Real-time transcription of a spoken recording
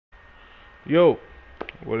Yo,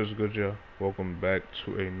 what is good, y'all? Welcome back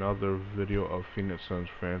to another video of Phoenix Suns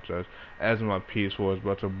franchise. As my PS4 is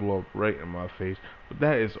about to blow up right in my face, but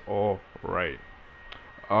that is all right.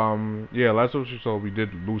 Yeah, last episode you saw we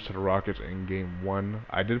did lose to the Rockets in game 1.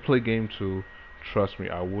 I did play game 2. Trust me,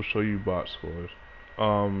 I will show you bot scores.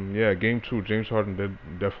 Yeah, game 2, James Harden did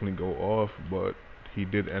definitely go off, but he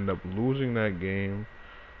did end up losing that game.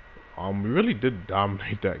 We really did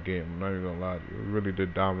dominate that game. I'm not even gonna lie to you. We really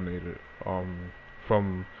did dominate it.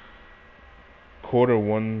 From quarter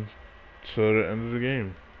 1 to the end of the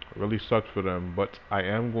game. It really sucked for them, but I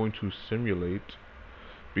am going to simulate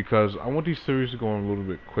because I want these series to go on a little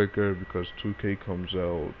bit quicker because 2K comes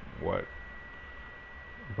out what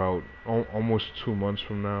about almost 2 months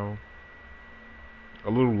from now. A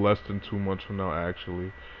little less than 2 months from now,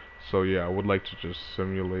 actually. So yeah, I would like to just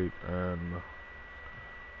simulate and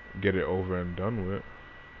get it over and done with.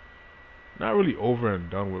 Not really over and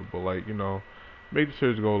done with, but like, make the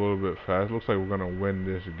series go a little bit fast. Looks like we're gonna win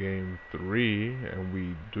this game 3, and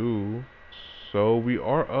we do. So we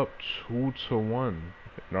are up 2-1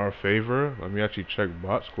 in our favor. Let me actually check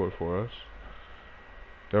bot score for us.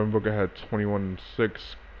 Devin Booker had 21 and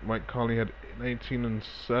 6. Mike Conley had 19 and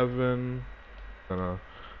 7. Gonna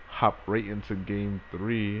hop right into game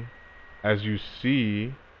 3. As you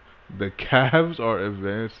see, the Cavs are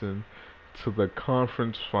advancing to the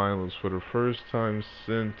conference finals for the first time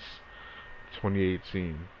since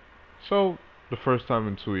 2018. So, the first time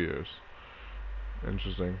in 2 years.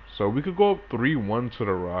 Interesting. So, we could go up 3-1 to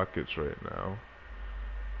the Rockets right now.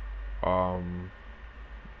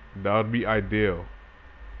 That would be ideal.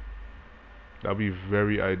 That would be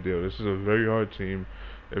very ideal. This is a very hard team.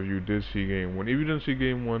 If you did see game 1. If you didn't see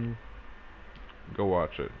game 1, go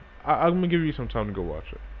watch it. I'm going to give you some time to go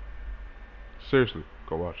watch it. Seriously,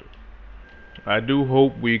 go watch it. I do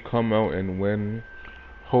hope we come out and win.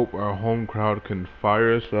 Hope our home crowd can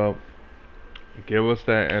fire us up, give us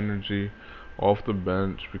that energy off the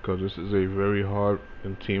bench, because this is a very hard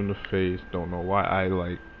team to face. Don't know why I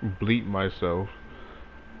bleep myself.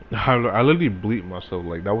 I literally bleep myself.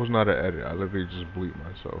 Like, that was not an edit. I literally just bleep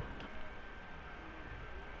myself.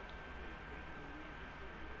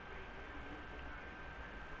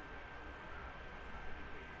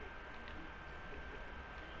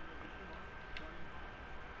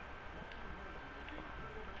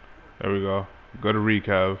 There we go. Good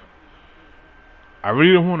recap. I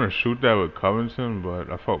really don't want to shoot that with Covington,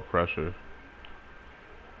 but I felt pressure.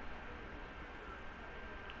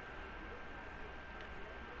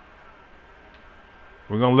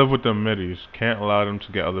 We're gonna live with them middies. Can't allow them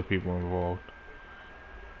to get other people involved.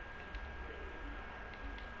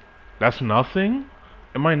 That's nothing?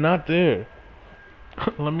 Am I not there?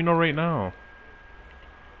 Let me know right now.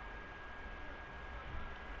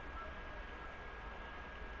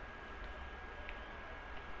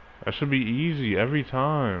 That should be easy every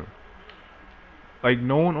time. Like,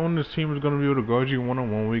 no one on this team is gonna be able to guard you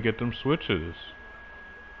one-on-one when we get them switches.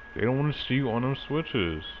 They don't want to see you on them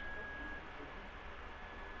switches.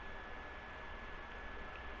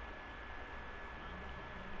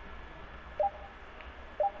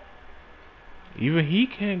 Even he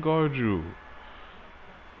can't guard you.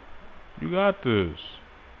 You got this.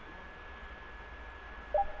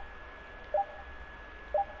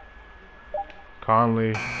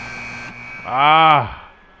 Conley.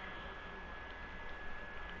 Ah!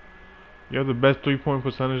 You have the best three-point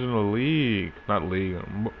percentage in the league. Not league.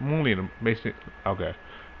 Only in the basic. Okay.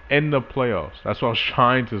 In the playoffs. That's what I was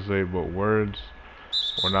trying to say, but words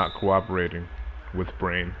were not cooperating with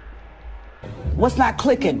brain. What's not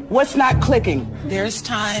clicking? What's not clicking? There's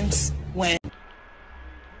times when...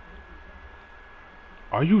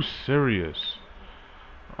 Are you serious?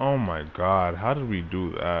 Oh my god, how did we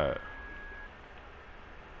do that?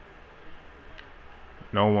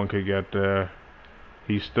 No one could get there.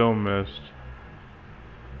 He still missed.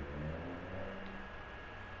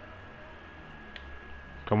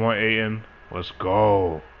 Come on, Aiden. Let's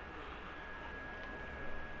go.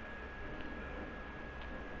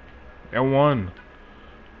 And one.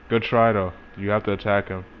 Good try, though. You have to attack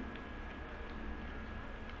him.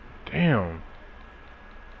 Damn.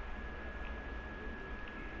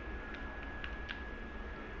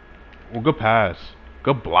 Well, good pass.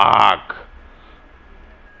 Good block.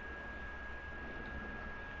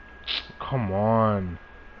 Come on.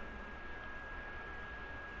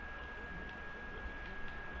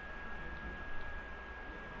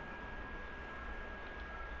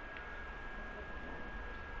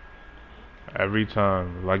 Every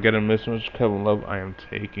time. If I get a mismatch, Kevin Love, I am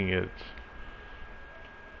taking it.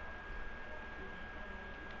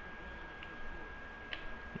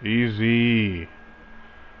 Easy.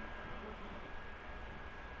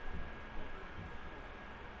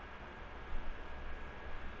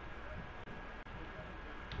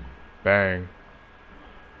 Bang.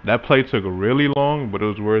 That play took really long, but it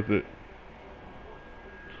was worth it.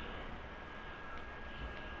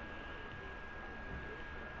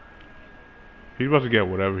 He's about to get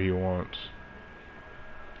whatever he wants.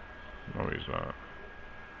 No, he's not.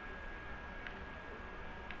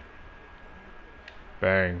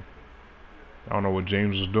 Bang. I don't know what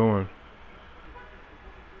James is doing.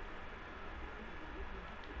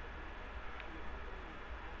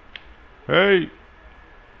 Hey!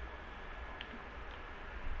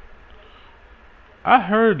 I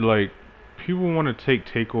heard, like, people want to take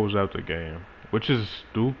takeovers out the game, which is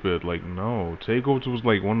stupid. Like, no. Takeovers was,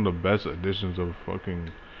 like, one of the best additions of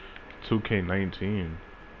fucking 2K19.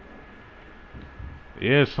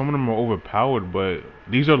 Yeah, some of them are overpowered, but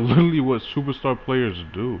these are literally what superstar players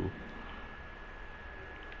do.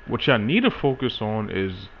 What y'all need to focus on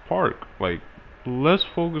is Park. Like, let's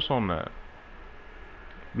focus on that.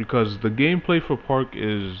 Because the gameplay for Park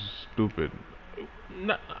is stupid.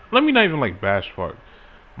 Let me not even like bash Park.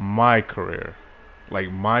 My career, like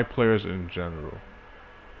my players in general,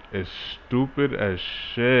 is stupid as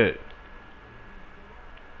shit.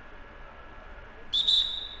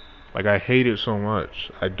 Like, I hate it so much.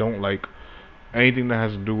 I don't like anything that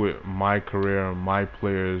has to do with my career and my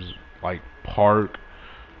players, like Park.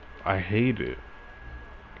 I hate it.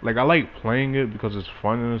 Like, I like playing it because it's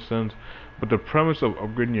fun in a sense, but the premise of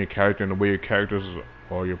upgrading your character and the way your characters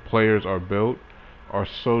or your players are built are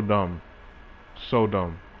so dumb. So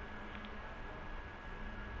dumb.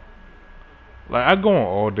 Like, I go on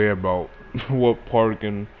all day about what Park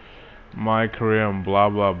and my career and blah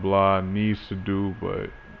blah blah needs to do, but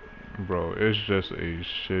bro, it's just a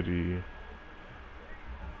shitty.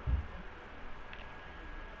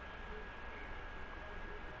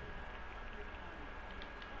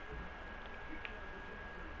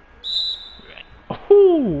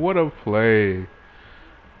 Ooh, what a play.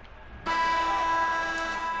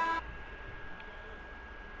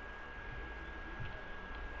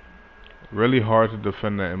 Really hard to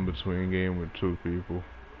defend that in between game with two people.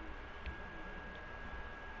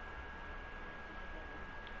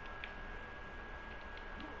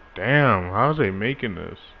 Damn, how's they making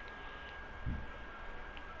this?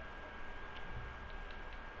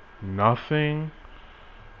 Nothing?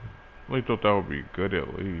 I really thought that would be good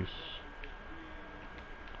at least.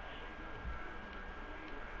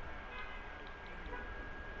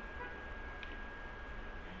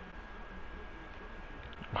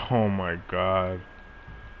 Oh my god.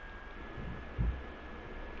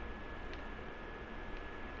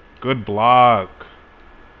 Good block.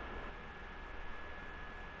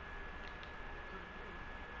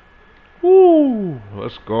 Woo!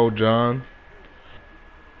 Let's go, John.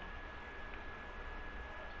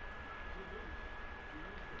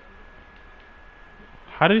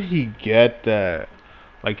 How did he get that?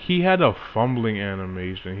 Like, he had a fumbling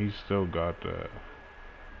animation. He still got that.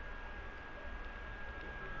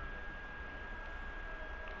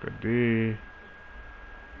 Good D.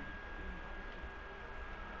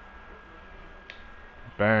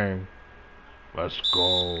 Bang. Let's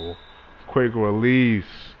go. Quick release.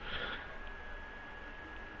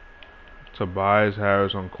 Tobias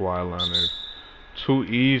Harris on Kawhi Leonard. Too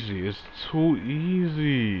easy. It's too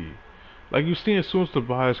easy. Like, you see, as soon as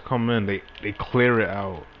Tobias come in, they clear it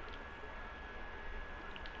out.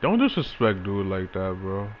 Don't disrespect dude like that,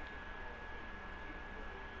 bro.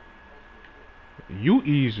 You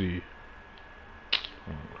easy.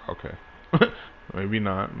 Okay. Maybe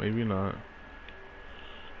not. Maybe not.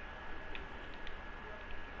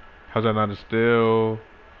 How's that not a steal?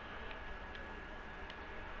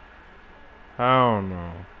 Hell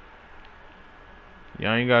no.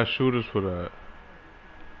 Y'all ain't got shooters for that.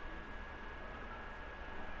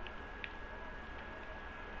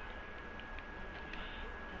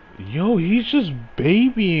 Yo, he's just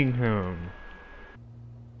babying him.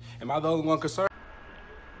 Am I the only one concerned?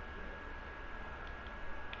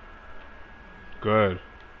 Good.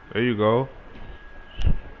 There you go.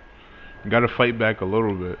 You gotta fight back a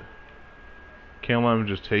little bit. Can't let him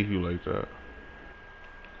just take you like that.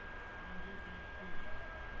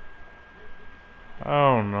 I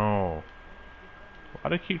don't know. Why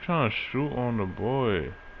they keep trying to shoot on the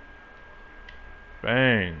boy?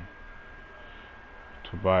 Bang.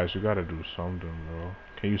 Tobias, you gotta do something, bro.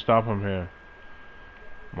 Can you stop him here?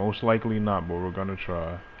 Most likely not, but we're gonna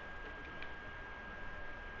try.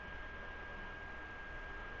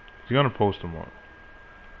 He's gonna post him up.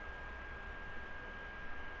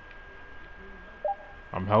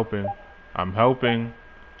 I'm helping. I'm helping.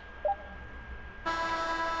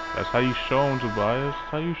 That's how you show him, Tobias.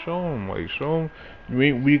 That's how you show him. Like, show him you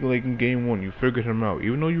ain't weak like in game one. You figured him out.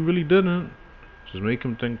 Even though you really didn't. Just make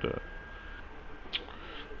him think that.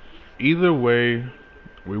 Either way,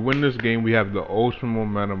 we win this game, we have the ultimate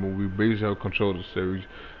momentum. We basically have control of the series.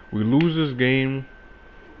 We lose this game,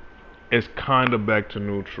 it's kind of back to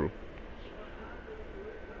neutral.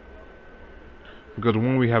 Because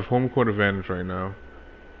one, we have home court advantage right now.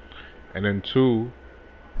 And then two,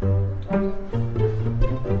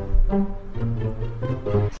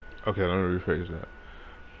 okay, let me rephrase that.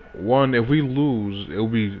 One, if we lose, it'll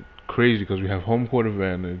be crazy because we have home court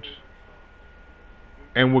advantage.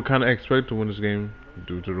 And we're kind of expected to win this game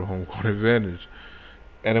due to the home court advantage.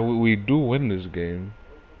 And if we do win this game,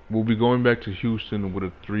 we'll be going back to Houston with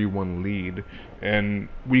a 3-1 lead. And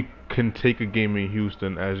we can take a game in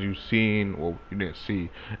Houston, as you've seen, well, you didn't see,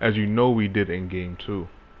 as you know we did in game 2.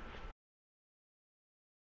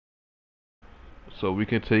 So we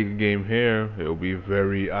can take a game here. It'll be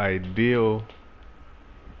very ideal.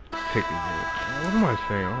 Take a game. What am I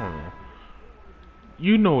saying? I don't know.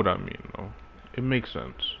 You know what I mean, though. It makes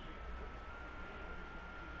sense.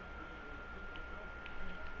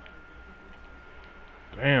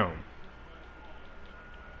 Damn.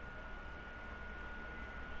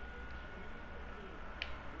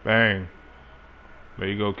 Bang. There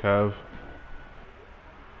you go, Kev.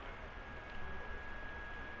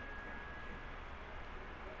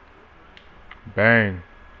 Bang.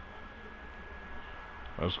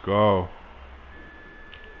 Let's go.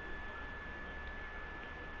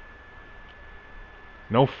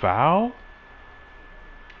 No foul?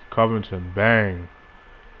 Covington, bang.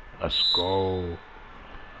 Let's go.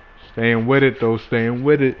 Staying with it though, staying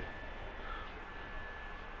with it.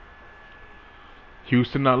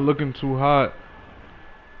 Houston not looking too hot.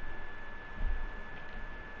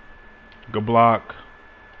 Good block.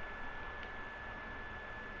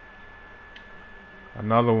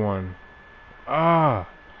 Another one. Ah,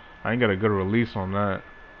 I ain't got a good release on that.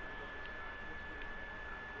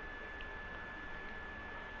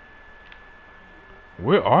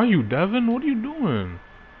 Where are you, Devin? What are you doing?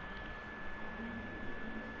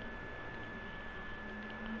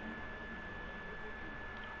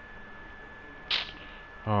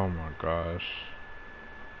 Oh my gosh.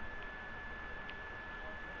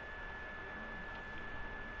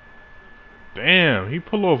 Damn, he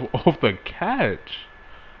pulled off the catch.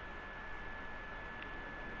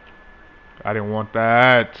 I didn't want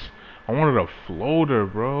that. I wanted a floater,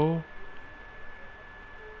 bro.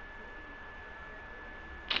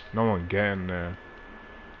 No one getting there.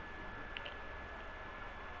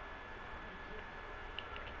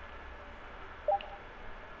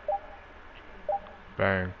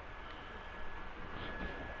 Bang.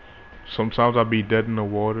 Sometimes I be dead in the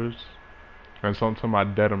waters, and sometimes I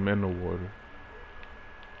dead them in the water.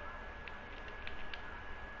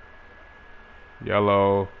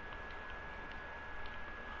 Yellow.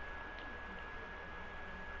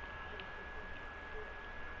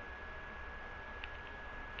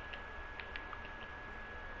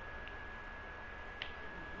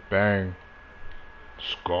 Bang.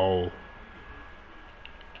 Skull.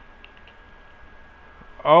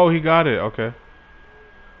 Oh, he got it. Okay.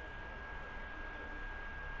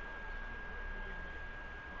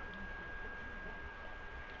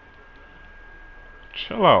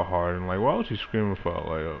 Chill out, Harden. Like, why was he screaming for a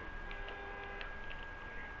layup?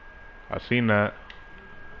 I seen that.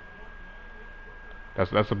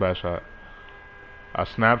 That's a bad shot. I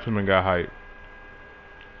snapped him and got hype.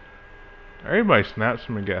 Everybody snaps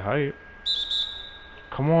him and get hype.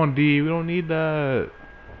 Come on, D. We don't need that.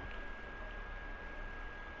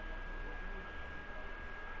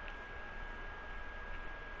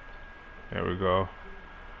 There we go.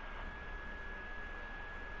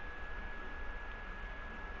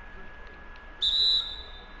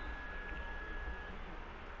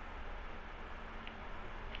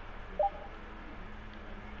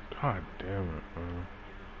 God damn it, man.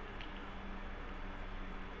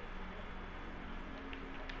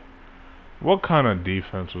 What kind of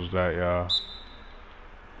defense was that, y'all?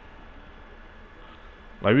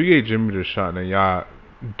 Like, we gave Jimmy the shot and y'all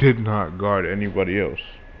did not guard anybody else.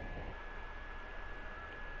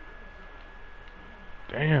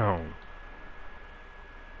 Damn.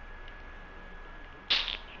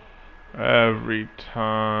 Every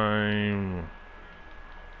time.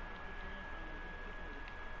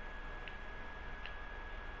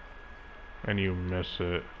 And you miss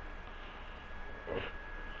it.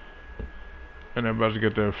 And they're about to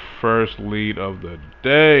get their first lead of the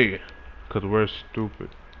day. Because we're stupid.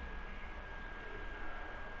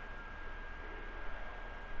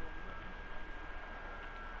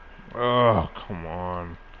 Oh, come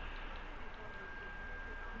on.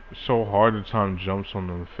 It's so hard to time jumps on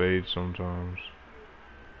them fades sometimes.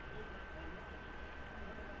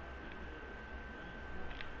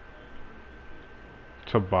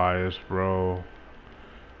 Tobias, bro.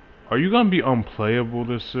 Are you gonna be unplayable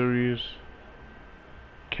this series?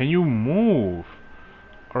 Can you move?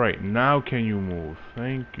 Alright, now can you move?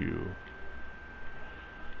 Thank you.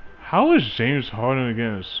 How is James Harden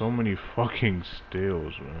getting so many fucking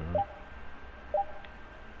steals, man?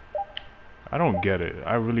 I don't get it.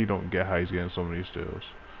 I really don't get how he's getting so many steals.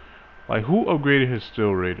 Like, who upgraded his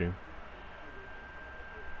steal rating?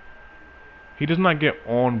 He does not get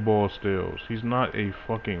on-ball steals. He's not a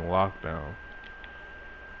fucking lockdown.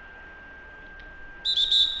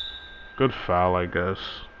 Good foul, I guess.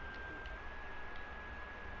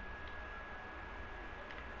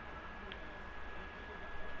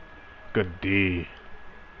 Good D.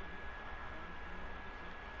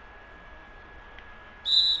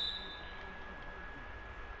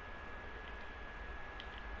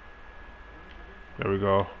 There we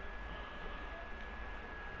go.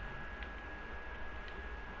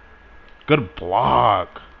 Good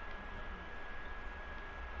block.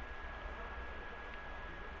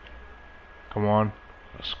 Come on.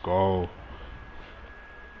 Let's go.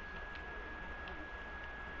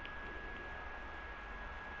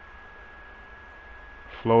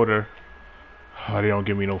 Floater. Oh, they don't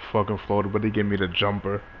give me no fucking floater, but they give me the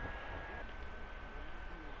jumper.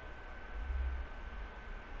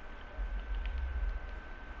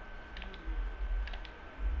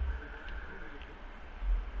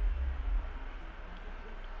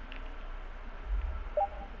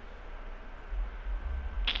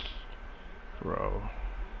 Bro.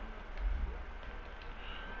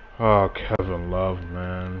 Oh, Kevin Love,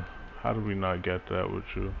 man. How did we not get that with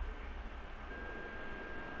you?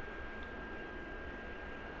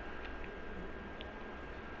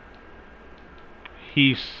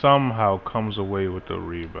 He somehow comes away with the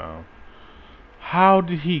rebound. How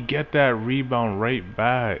did he get that rebound right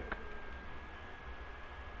back?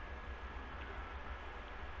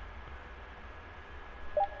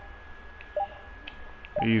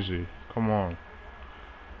 Easy. Come on.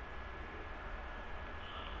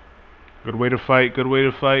 Good way to fight. Good way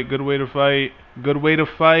to fight. Good way to fight. Good way to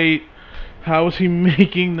fight. How is he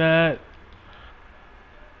making that?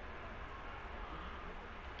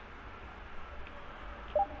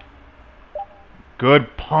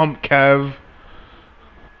 Good pump, Kev.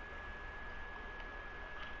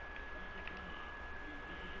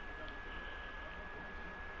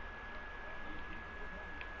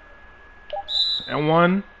 And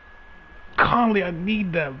one. Conley, I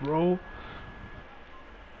need that, bro.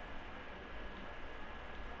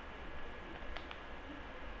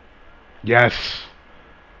 Yes.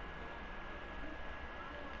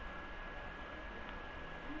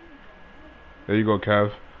 There you go,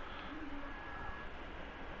 Kev.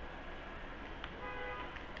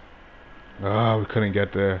 Ah, we couldn't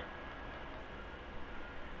get there.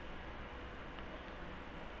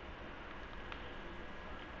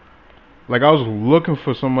 Like, I was looking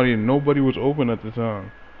for somebody and nobody was open at the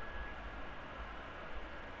time.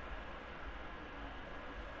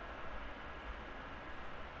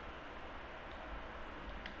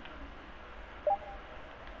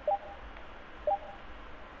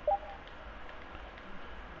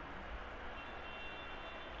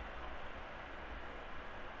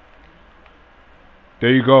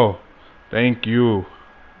 There you go. Thank you.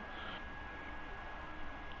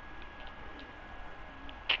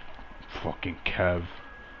 Fucking Kev.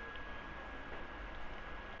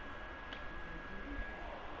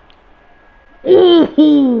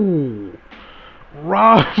 Ooh!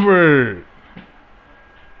 Robert!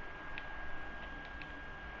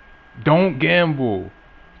 Don't gamble.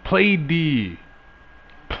 Play D.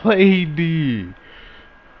 Play D.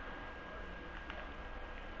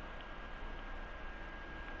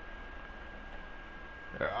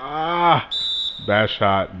 Ah! Bad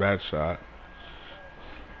shot. Bad shot.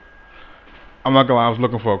 I'm not gonna lie, I was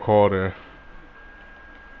looking for a call there.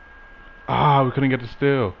 Ah, we couldn't get the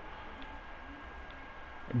steal.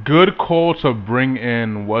 Good call to bring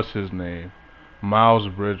in, what's his name? Miles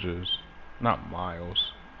Bridges. Not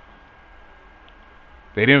Miles.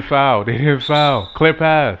 They didn't foul. They didn't foul. Clear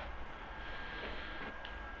path.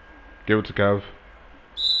 Give it to Kev.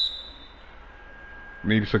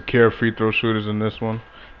 Need secure free throw shooters in this one.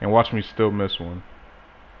 And watch me still miss one.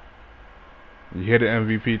 You hit an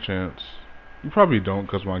MVP chance. You probably don't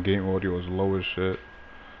because my game audio is low as shit.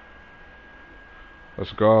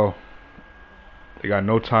 Let's go. They got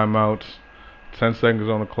no timeouts. 10 seconds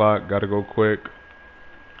on the clock. Gotta go quick.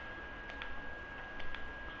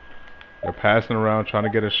 They're passing around trying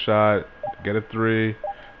to get a shot. Get a three.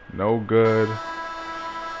 No good.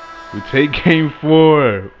 We take game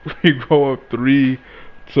 4. We go up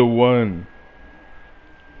 3-1.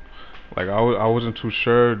 Like I wasn't too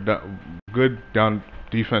sure. Good down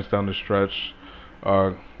defense down the stretch.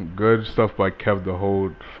 Good stuff by Kev the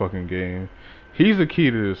whole fucking game. He's the key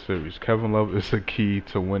to this series. Kevin Love is the key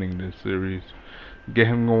to winning this series. Get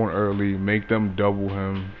him going early. Make them double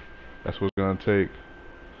him. That's what's gonna take.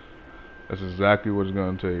 That's exactly what it's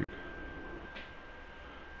gonna take.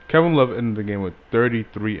 Kevin Love ended the game with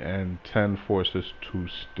 33 and 10, 4 assists, 2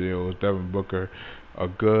 steals. Devin Booker, a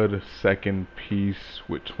good second piece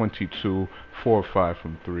with 22, 4 or 5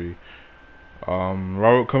 from 3.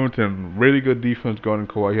 Robert Covington, really good defense guarding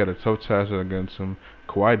Kawhi. He had a tough task against him.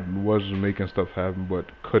 Kawhi was making stuff happen,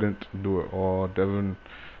 but couldn't do it all. DeAndre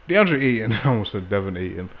Ayton, I almost said Devin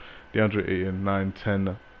Ayton. DeAndre Ayton, 9,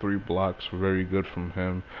 10, 3 blocks, very good from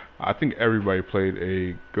him. I think everybody played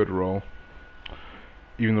a good role.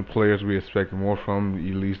 Even the players we expected more from,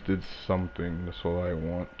 at least did something. That's all I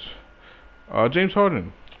want. James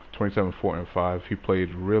Harden, 27, 4, and 5. He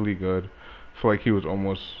played really good. I feel like he was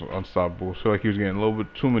almost unstoppable. I feel like he was getting a little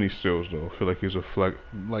bit too many steals though. I feel like he was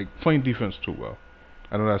playing defense too well.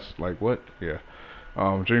 I know that's like what? Yeah.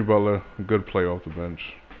 Jimmy Butler, good player off the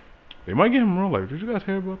bench. They might get him real life. Did you guys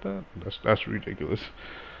hear about that? That's ridiculous.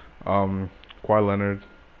 Kawhi Leonard,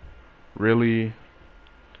 really,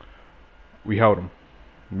 we held him.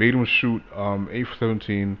 Made him shoot 8 for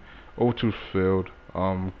 17, 0 2 field.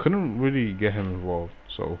 Couldn't really get him involved,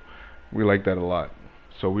 so we like that a lot.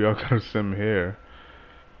 So we are gonna sim here.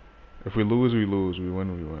 If we lose, we lose. We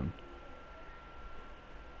win, we win.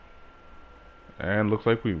 And looks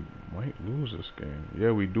like we might lose this game.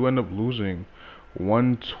 Yeah, we do end up losing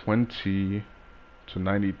 120 to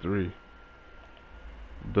 93.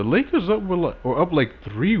 The Lakers up like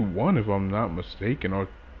 3-1 if I'm not mistaken, or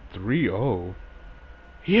 3-0.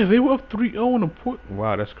 Yeah, they were up 3-0 in the port.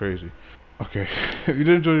 Wow, that's crazy. Okay, if you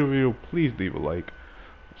did enjoy the video, please leave a like.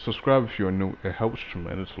 Subscribe if you're new. It helps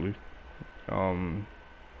tremendously. Comment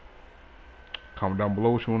down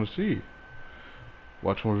below what you want to see.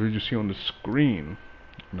 Watch more videos you see on the screen.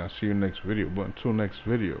 And I'll see you next video. But until next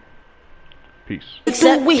video, peace.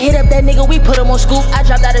 Except we hit up that nigga, we put him on scoop. I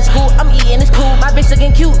dropped out of school, I'm eating, it's cool. My bitch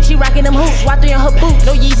looking cute, she rocking them hoops. Y3 in her boots,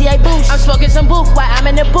 no Yeezy, I boots. I'm smoking some booth while I'm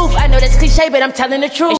in the booth. I know that's cliche, but I'm telling the truth.